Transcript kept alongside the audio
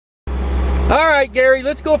All right, Gary,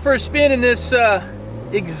 let's go for a spin in this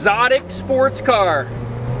exotic sports car.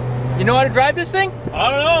 You know how to drive this thing?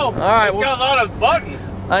 I don't know. All right, it's got a lot of buttons.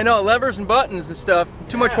 I know, levers and buttons and stuff.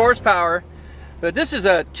 Too much horsepower. But this is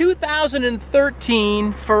a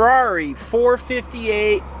 2013 Ferrari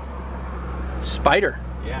 458 Spider.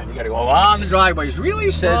 Yeah, you gotta go on the driveway. It's really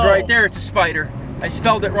It says right there it's a Spider. I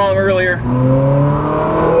spelled it wrong earlier.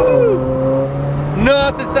 Woo!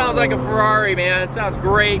 Nothing sounds like a Ferrari, man. It sounds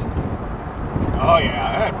great. Oh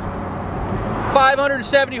yeah.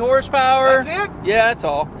 570 horsepower. That's it? Yeah, that's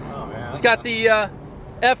all. Oh man. It's got the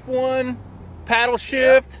F1 paddle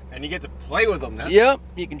shift. Yeah. And you get to play with them. That's... Yep,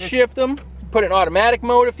 you can shift them. Put it in automatic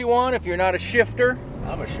mode if you want, if you're not a shifter.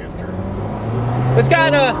 I'm a shifter. It's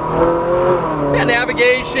got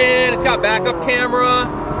navigation, it's got backup camera.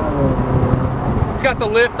 It's got the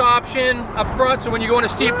lift option up front, so when you go in a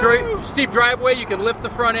steep driveway, you can lift the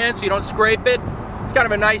front end so you don't scrape it. It's kind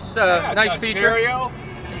of a nice nice feature. Stereo.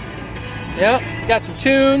 Yeah, got some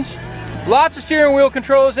tunes. Lots of steering wheel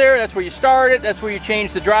controls there. That's where you start it. That's where you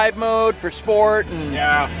change the drive mode for sport. And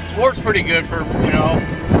yeah, sport's pretty good for, you know.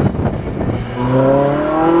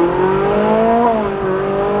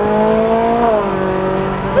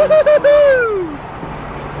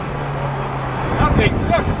 That thing's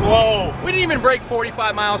just slow. We didn't even break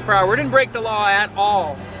 45 miles per hour. We didn't break the law at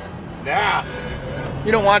all. Yeah.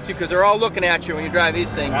 You don't want to because they're all looking at you when you drive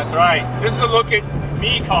these things. That's right. This is a look at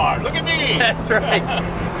me car. Look at me. That's right.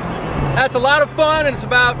 That's a lot of fun, and it's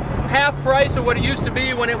about half price of what it used to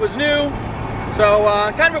be when it was new. So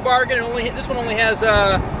kind of a bargain. This one only has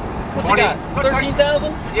what's 20, it got?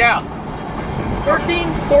 13,000? Yeah.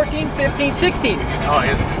 13, 14, 15, 16. Oh,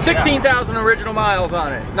 it's 16,000 original miles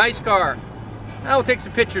on it. Nice car. Now we'll take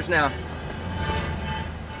some pictures now.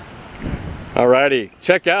 Alrighty,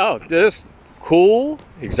 check out this cool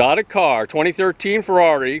exotic car, 2013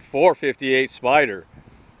 Ferrari 458 Spider.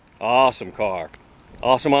 Awesome car.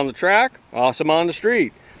 Awesome on the track, awesome on the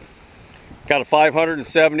street. Got a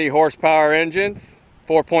 570 horsepower engine,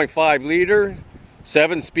 4.5 liter,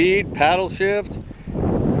 7-speed paddle shift,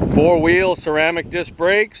 4-wheel ceramic disc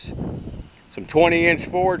brakes, some 20-inch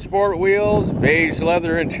Ford sport wheels, beige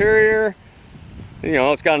leather interior. You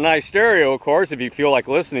know, it's got a nice stereo, of course, if you feel like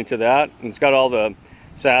listening to that. And it's got all the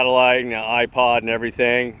satellite and the iPod and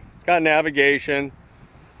everything. It's got navigation.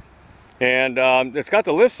 And it's got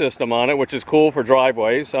the lift system on it, which is cool for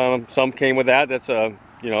driveways. Some came with that. That's an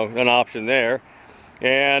option there.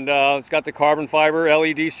 And it's got the carbon fiber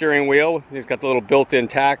LED steering wheel. It's got the little built-in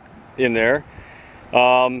tack in there.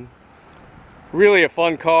 Really a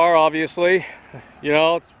fun car, obviously. You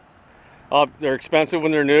know, they're expensive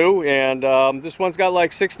when they're new, and this one's got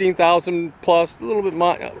like 16,000 plus, a little bit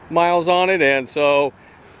miles on it, and so,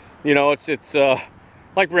 you know, it's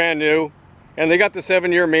like brand new. And they got the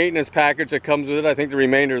 7-year maintenance package that comes with it. I think the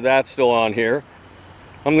remainder of that's still on here.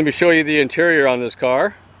 I'm going to show you the interior on this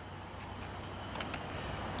car.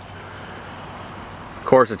 Of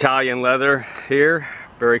course, Italian leather here,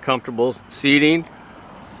 very comfortable seating.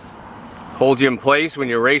 Holds you in place when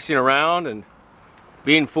you're racing around and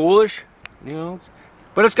being foolish. You know,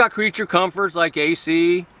 but it's got creature comforts like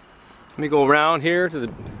AC. Let me go around here to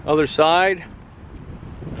the other side.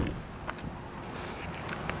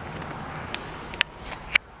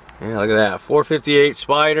 Yeah, look at that, 458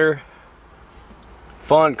 Spider.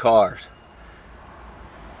 Fun cars.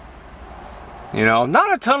 You know,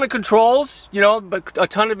 not a ton of controls, you know, but a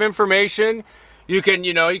ton of information. You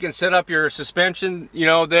can set up your suspension, you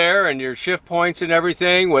know, there, and your shift points and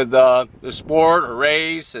everything with the sport or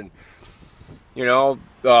race, and you know,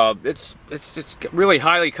 it's just really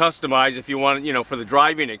highly customized if you want, you know, for the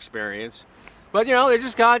driving experience. But you know, they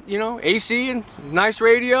just got, you know, AC and nice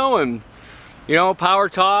radio and, you know, power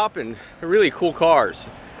top, and really cool cars.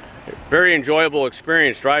 Very enjoyable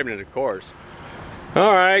experience driving it, of course.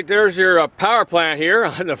 All right, there's your power plant here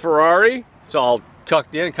on the Ferrari. It's all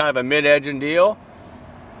tucked in, kind of a mid-engine deal.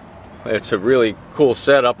 It's a really cool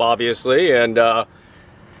setup, obviously, and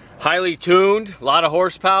highly tuned, a lot of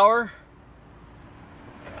horsepower.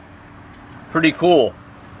 Pretty cool.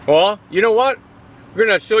 Well, you know what? We're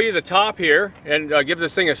going to show you the top here and give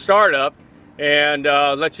this thing a start up and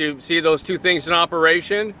let you see those two things in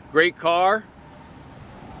operation. Great car.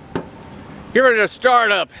 Give it a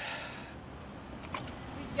start up. You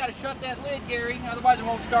gotta shut that lid, Gary, otherwise it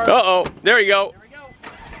won't start. Uh-oh, there you go. There we go.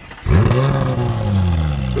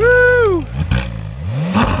 Woo!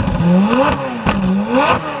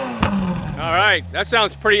 All right, that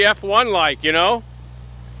sounds pretty F1-like, you know?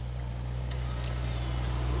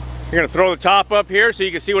 You're gonna throw the top up here so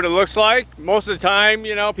you can see what it looks like. Most of the time,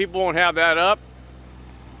 you know, people won't have that up.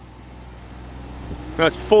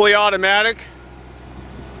 That's fully automatic.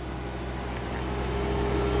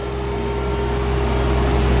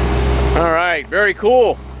 All right, very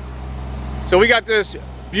cool. So we got this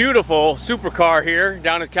beautiful supercar here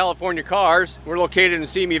down at California Cars. We're located in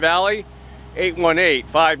Simi Valley.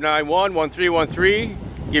 818-591-1313.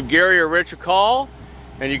 Give Gary or Rich a call,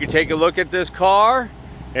 and you can take a look at this car,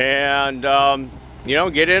 and you know,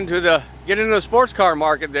 get into the sports car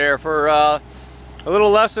market there for a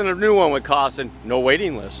little less than a new one would cost, and no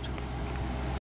waiting list.